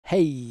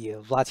Hey,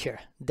 Vlad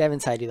here,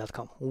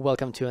 devinside.com.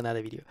 Welcome to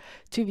another video.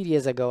 2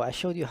 videos ago, I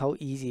showed you how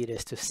easy it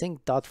is to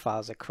sync dot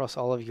files across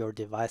all of your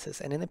devices.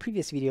 And in the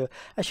previous video,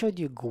 I showed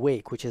you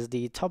Guake, which is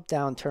the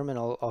top-down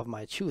terminal of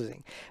my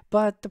choosing.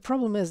 But the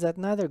problem is that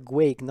neither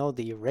Guake nor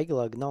the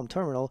regular GNOME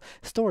terminal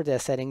store their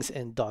settings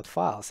in dot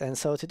files. And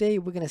so today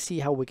we're going to see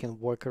how we can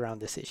work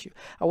around this issue.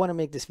 I want to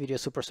make this video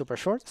super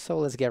short, so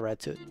let's get right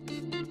to it.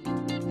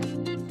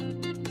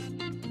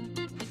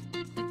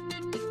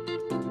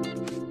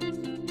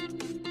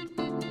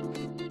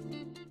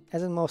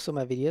 As in most of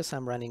my videos,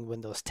 I'm running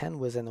Windows 10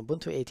 with an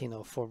Ubuntu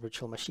 18.04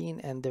 virtual machine,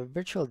 and the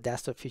virtual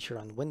desktop feature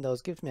on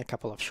Windows gives me a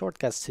couple of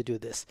shortcuts to do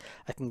this.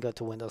 I can go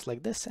to Windows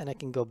like this, and I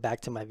can go back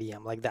to my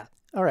VM like that.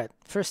 Alright,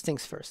 first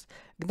things first.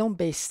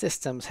 GNOME-based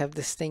systems have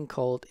this thing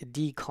called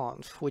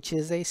dconf, which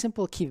is a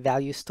simple key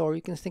value store.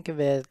 You can think of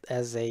it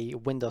as a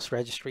Windows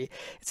registry.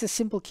 It's a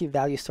simple key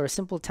value store, a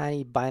simple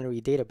tiny binary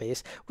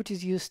database, which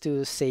is used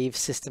to save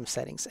system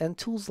settings. And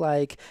tools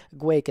like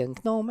Guake and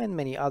GNOME and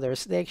many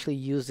others, they actually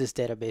use this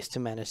database to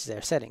manage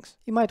their settings.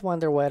 You might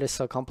wonder why it is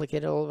so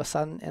complicated all of a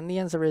sudden, and the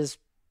answer is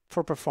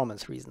for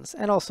performance reasons,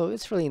 and also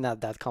it's really not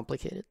that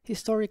complicated.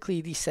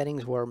 Historically, these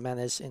settings were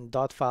managed in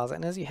dot files,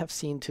 and as you have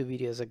seen 2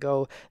 videos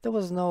ago, there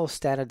was no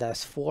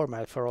standardized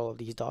format for all of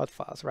these dot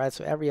files, right?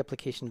 So every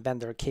application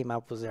vendor came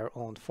up with their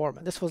own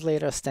format. This was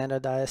later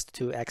standardized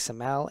to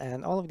XML,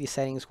 and all of these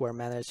settings were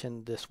managed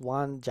in this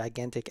one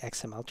gigantic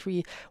XML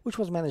tree, which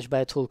was managed by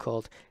a tool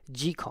called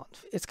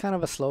gconf. It's kind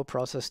of a slow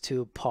process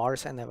to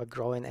parse and have a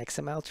growing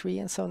XML tree,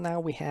 and so now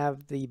we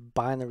have the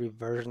binary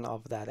version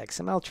of that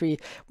XML tree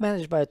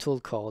managed by a tool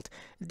called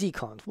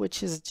dconf,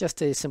 which is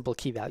just a simple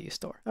key value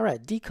store. All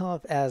right,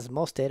 dconf, as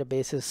most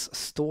databases,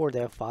 store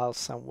their files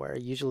somewhere.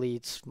 Usually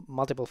it's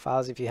multiple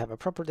files if you have a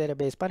proper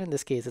database, but in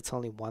this case it's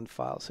only one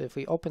file. So if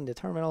we open the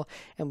terminal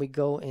and we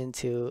go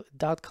into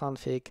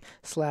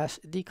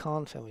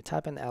 .config/dconf and we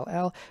type in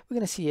ll, we're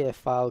going to see a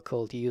file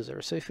called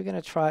user. So if we're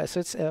going to try, so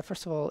it's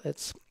first of all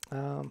it's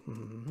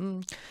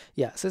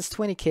yeah, so it's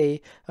 20K,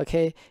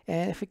 okay,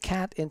 and if we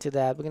cat into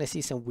that, we're going to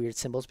see some weird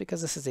symbols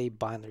because this is a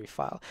binary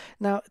file.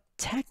 Now,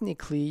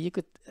 technically, you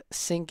could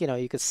sync,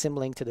 you could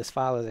symlink to this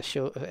file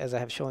as I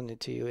have shown it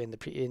to you in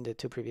the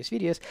 2 previous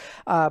videos,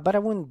 but I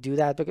wouldn't do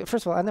that because,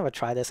 first of all, I never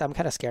tried this. I'm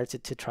kind of scared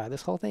to try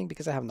this whole thing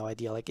because I have no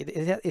idea. Like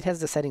it has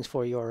the settings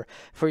for your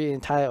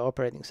entire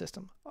operating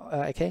system,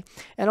 okay,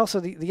 and also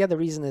the other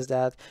reason is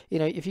that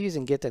if you're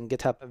using Git and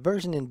GitHub,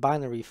 version in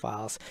binary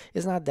files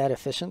is not that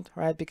efficient,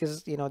 right? Because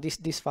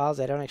these files,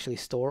 they don't actually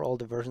store all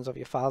the versions of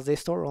your files. They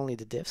store only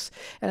the diffs,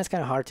 and it's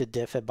kind of hard to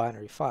diff a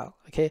binary file.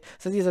 Okay,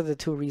 so these are the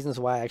 2 reasons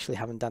why I actually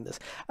haven't done this.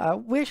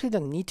 We actually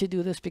don't need to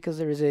do this because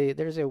there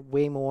is a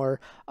way more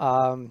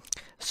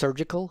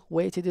surgical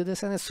way to do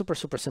this, and it's super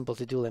simple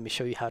to do. Let me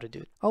show you how to do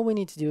it. All we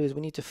need to do is we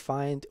need to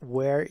find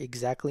where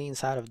exactly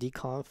inside of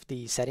dconf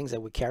the settings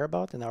that we care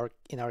about, in our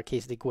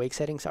case the Guake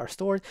settings, are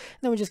stored,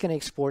 and then we're just going to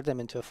export them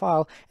into a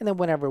file, and then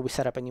whenever we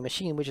set up a new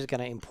machine, we're just going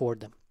to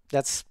import them.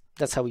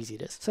 That's how easy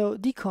it is. So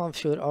dconf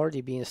should already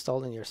be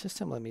installed in your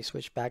system. Let me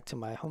switch back to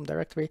my home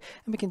directory,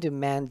 and we can do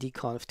man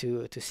dconf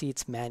to see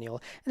its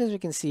manual. And as we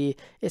can see,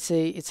 it's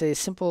a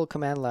simple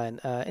command line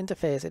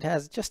interface. It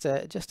has just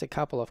a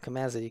couple of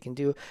commands that you can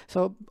do.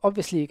 So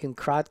obviously you can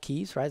CRUD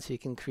keys, right? So you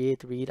can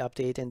create, read,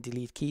 update, and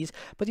delete keys.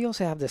 But you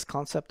also have this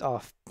concept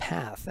of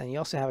path, and you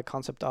also have a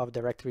concept of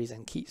directories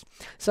and keys.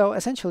 So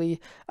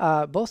essentially,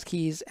 both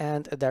keys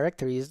and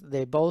directories,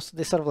 they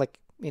sort of like,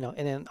 in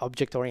an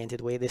object-oriented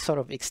way, they sort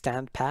of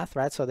extend path,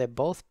 right? So they're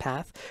both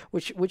path,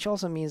 which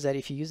also means that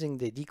if you're using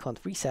the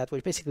dconf reset,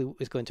 which basically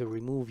is going to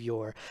remove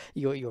your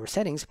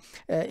settings,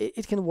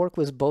 it can work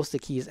with both the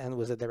keys and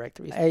with the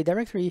directories. A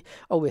directory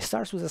always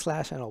starts with a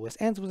slash and always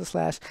ends with a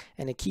slash,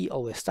 and a key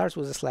always starts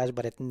with a slash,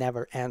 but it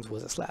never ends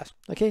with a slash.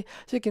 Okay,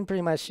 so you can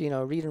pretty much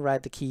read and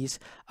write the keys.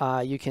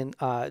 You can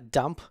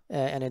dump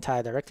an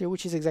entire directory,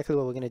 which is exactly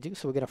what we're going to do.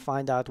 So we're going to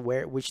find out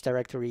which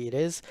directory it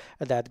is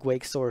that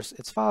Guake stores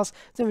its files.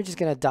 Then we're just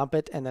going to dump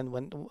it, and then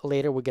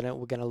later we're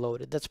gonna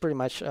load it. That's pretty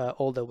much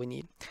all that we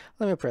need.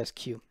 Let me press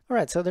Q. All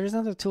right, so there's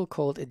another tool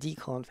called a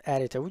dconf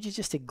editor, which is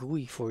just a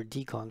GUI for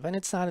dconf, and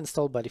it's not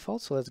installed by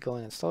default. So let's go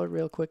and install it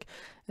real quick.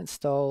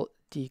 Install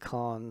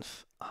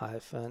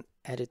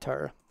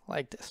dconf-editor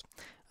like this.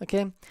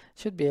 Okay,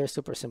 should be a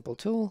super simple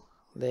tool.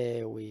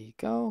 There we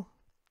go.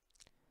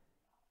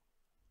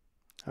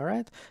 All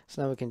right,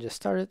 so now we can just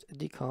start it.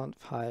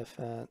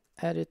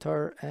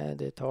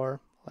 Dconf-editor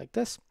like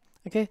this.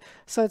 Okay,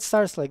 so it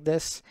starts like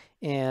this,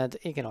 and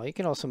you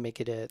can also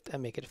make it a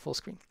full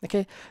screen.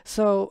 Okay,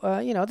 so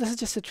this is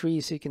just a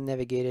tree, so you can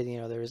navigate it.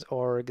 There's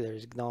org,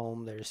 there's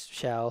GNOME, there's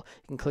shell.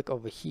 You can click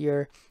over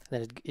here,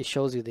 and then it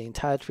shows you the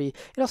entire tree.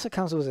 It also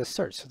comes with a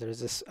search. So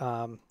there's this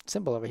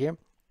symbol over here.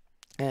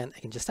 and I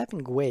can just type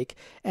in Guake,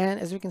 and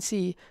as we can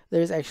see,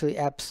 there's actually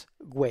apps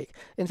Guake.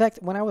 In fact,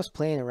 when I was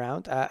playing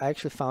around, I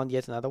actually found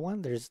yet another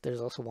one. There's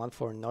also one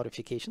for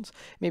notifications.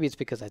 Maybe it's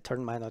because I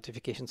turned my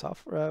notifications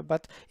off,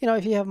 but you know,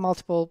 if you have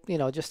multiple, you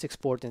know, just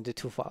export into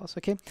 2 files.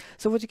 Okay,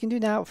 so what you can do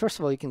now, first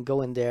of all, you can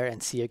go in there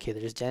and see, okay,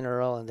 there's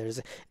general, and there's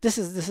this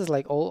is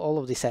like all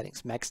of the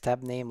settings, max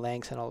tab name,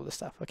 length, and all of this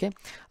stuff. Okay,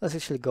 let's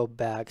actually go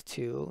back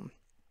to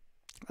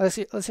let's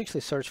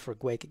actually search for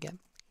Guake again.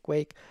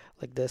 Guake,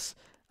 like this.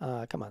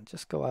 Come on,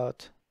 just go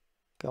out,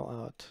 go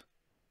out.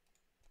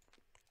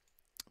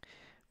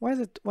 Why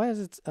is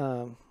it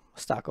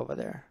stuck over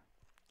there?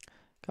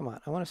 Come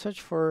on, I want to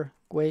search for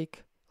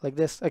Guake like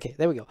this. Okay,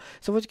 there we go.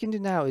 So what you can do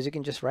now is you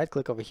can just right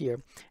click over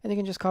here and you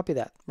can just copy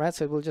that, right?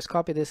 So we'll just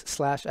copy this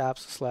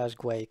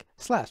 /apps/Guake/.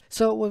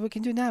 So what we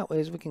can do now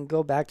is we can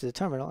go back to the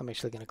terminal. I'm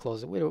actually going to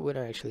close it. We don't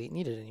actually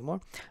need it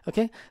anymore.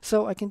 Okay,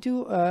 so I can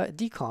do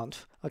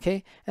dconf,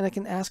 okay, and I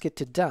can ask it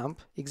to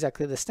dump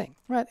exactly this thing,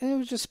 right? And it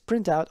will just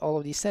print out all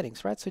of these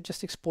settings, right? So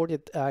just export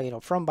it, you know,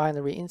 from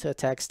binary into a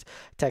text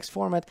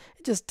format.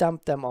 It just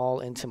dump them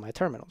all into my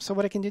terminal. So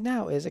what I can do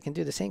now is I can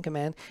do the same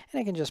command and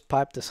I can just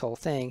pipe this whole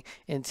thing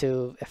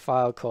into a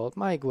file called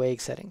my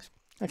Guake settings.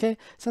 Okay,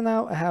 so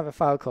now I have a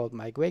file called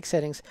my Guake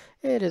settings.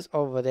 It is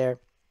over there,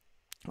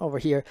 over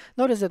here.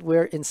 Notice that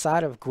we're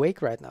inside of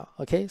Guake right now.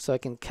 Okay, so I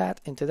can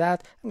cat into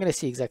that. I'm going to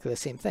see exactly the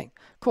same thing.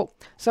 Cool.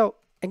 So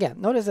again,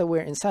 notice that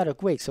we're inside of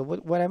Guake. So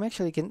what I'm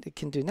actually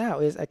can do now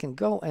is I can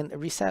go and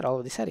reset all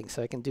of the settings.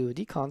 So I can do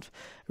dconf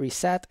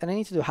reset, and I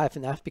need to do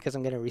 -f because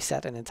I'm going to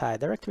reset an entire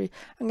directory.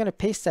 I'm going to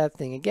paste that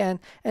thing again,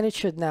 and it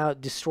should now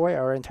destroy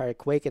our entire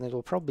Guake, and it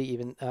will probably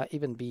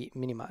even be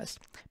minimized.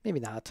 Maybe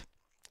not.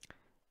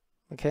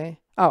 Okay.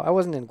 Oh, I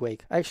wasn't in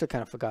Guake. I actually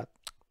kind of forgot.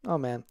 Oh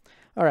man.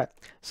 All right.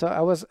 So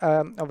I was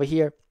over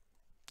here,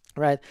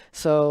 right?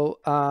 So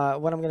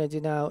what I'm going to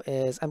do now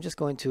is I'm just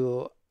going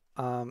to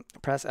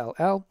press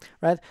LL,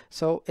 right?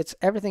 So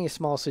everything is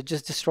small, so it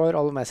just destroyed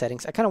all of my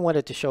settings. I kind of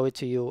wanted to show it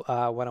to you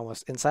when I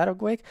was inside of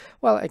Guake.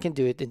 Well, I can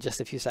do it in just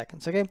a few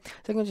seconds. Okay,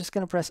 so I'm just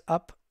going to press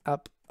up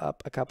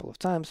a couple of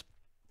times,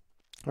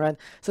 right?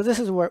 So this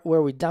is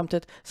where we dumped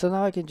it. So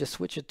now I can just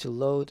switch it to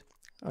load.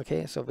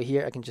 Okay, so over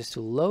here I can just do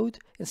load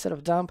instead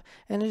of dump,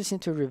 and I just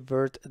need to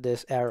revert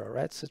this arrow,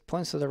 right? So it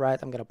points to the right,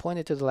 I'm going to point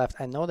it to the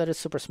left. I know that it's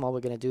super small.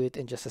 We're going to do it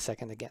in just a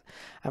second again.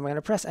 I'm going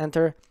to press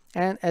enter,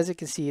 and as you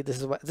can see,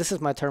 this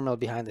is my terminal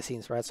behind the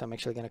scenes, right? So I'm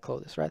actually going to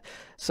close this, right?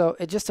 So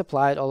it just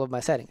applied all of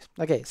my settings.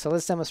 Okay, so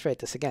let's demonstrate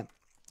this again.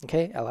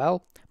 Okay,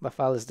 LL, my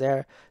file is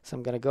there, so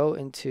I'm going to go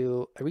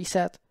into a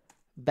reset,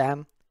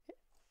 bam,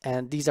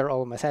 and these are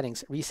all of my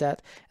settings,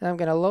 reset, and I'm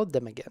going to load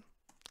them again,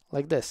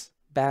 like this,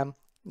 bam,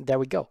 there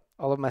we go.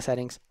 All of my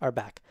settings are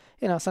back.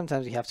 You know,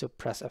 sometimes you have to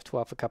press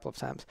F12 a couple of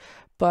times,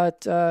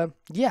 but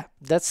yeah,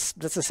 that's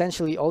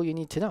essentially all you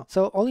need to know.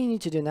 So all you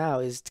need to do now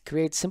is to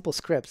create simple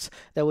scripts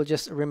that will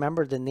just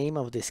remember the name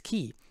of this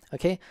key.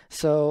 Okay,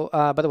 so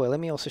by the way, let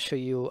me also show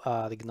you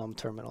the GNOME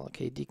terminal.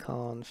 Okay,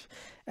 dconf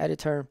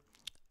editor.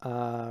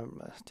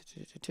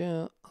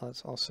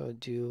 Let's also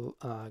do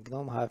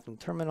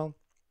GNOME-terminal,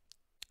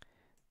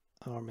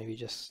 or maybe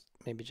just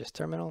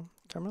terminal.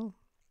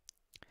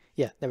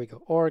 Yeah, there we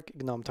go. Org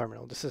GNOME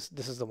terminal. This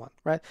is the one,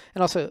 right?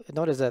 And also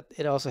notice that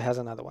it also has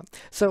another one.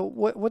 So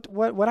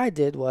what I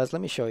did was,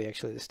 let me show you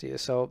actually this to you.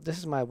 So this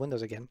is my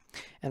Windows again,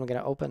 and I'm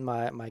gonna open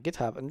my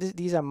GitHub, and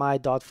these are my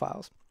dot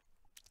files.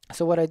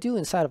 So what I do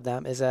inside of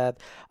them is that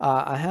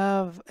I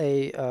have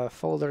a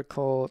folder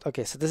called,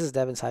 okay, so this is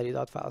dev inside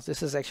dotfiles.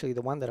 This is actually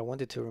the one that I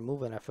wanted to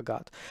remove and I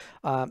forgot.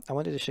 I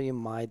wanted to show you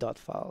my dot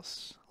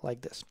files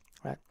like this,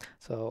 right?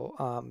 So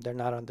they're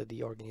not under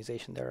the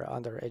organization, they're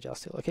under Agile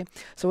still, okay?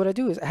 So what I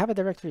do is I have a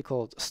directory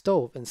called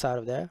stove inside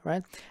of there,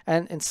 right?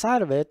 And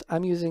inside of it,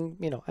 I'm using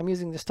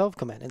the stove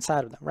command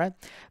inside of them, right?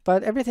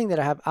 But everything that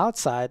I have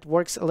outside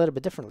works a little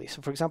bit differently.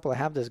 So for example, I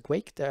have this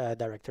Guake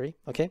directory,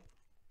 okay?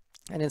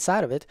 And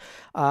inside of it,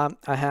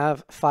 I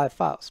have 5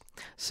 files.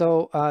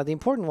 So the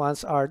important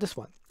ones are this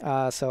one.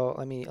 So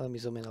let me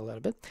zoom in a little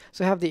bit.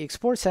 So I have the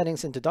export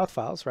settings into dot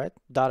files, right?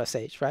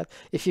 .sh, right?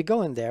 If you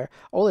go in there,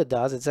 all it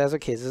does, it says,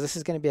 okay, so this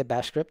is going to be a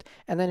bash script,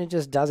 and then it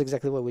just does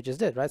exactly what we just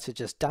did, right? So it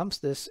just dumps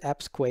this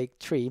apps Guake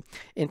tree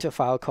into a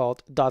file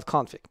called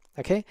 .config,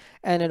 okay?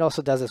 And it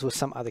also does this with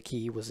some other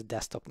key, with a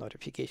desktop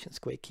notifications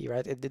Guake key,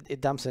 right?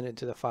 It dumps it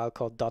into the file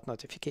called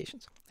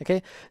 .notifications,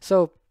 okay?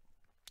 So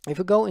if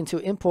we go into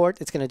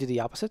import, it's going to do the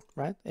opposite,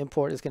 right?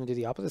 Import is going to do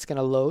the opposite. It's going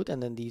to load, and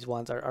then these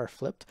ones are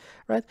flipped,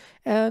 right?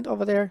 And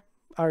over there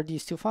are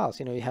these 2 files.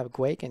 You know, you have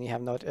Guake and you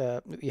have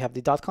you have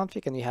the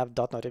 .config and you have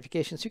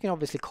 .notifications. You can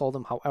obviously call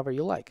them however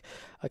you like.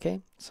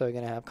 Okay, so you're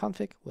going to have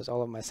config with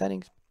all of my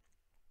settings,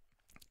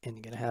 and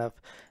you're going to have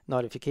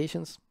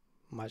notifications,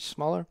 much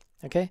smaller.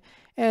 Okay,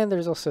 and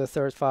there's also a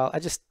third file. I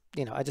just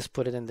I just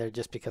put it in there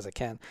just because I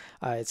can.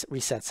 It's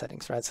reset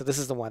settings, right? So this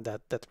is the one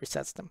that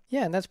resets them.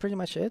 Yeah, and that's pretty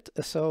much it.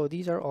 So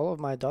these are all of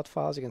my dot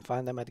files. You can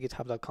find them at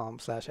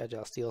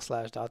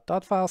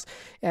github.com/agilesteel/dotfiles,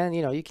 and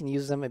you can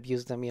use them,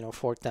 abuse them,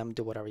 fork them,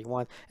 do whatever you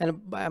want.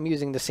 And I'm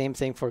using the same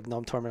thing for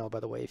GNOME terminal, by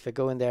the way. If I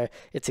go in there,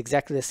 it's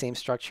exactly the same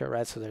structure,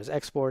 right? So there's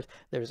export,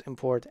 there's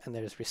import, and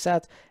there's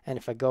reset. And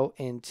if I go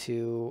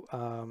into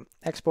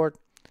export,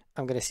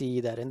 I'm going to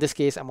see that in this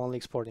case, I'm only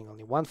exporting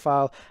only one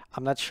file.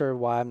 I'm not sure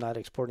why I'm not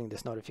exporting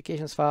this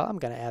notifications file. I'm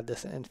going to add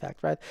this in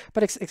fact, right?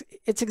 But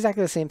it's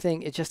exactly the same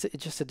thing. It's just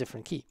a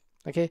different key.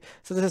 Okay,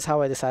 so this is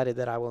how I decided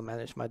that I will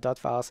manage my dot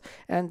files.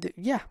 And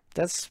yeah,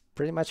 that's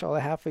pretty much all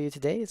I have for you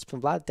today. It's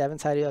been Vlad,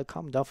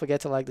 devinside.com. Don't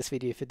forget to like this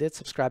video if you did,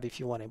 subscribe if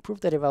you want to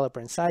improve the developer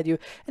inside you.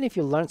 And if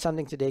you learned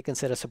something today,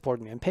 consider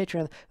supporting me on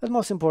Patreon. But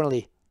most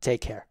importantly, take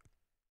care.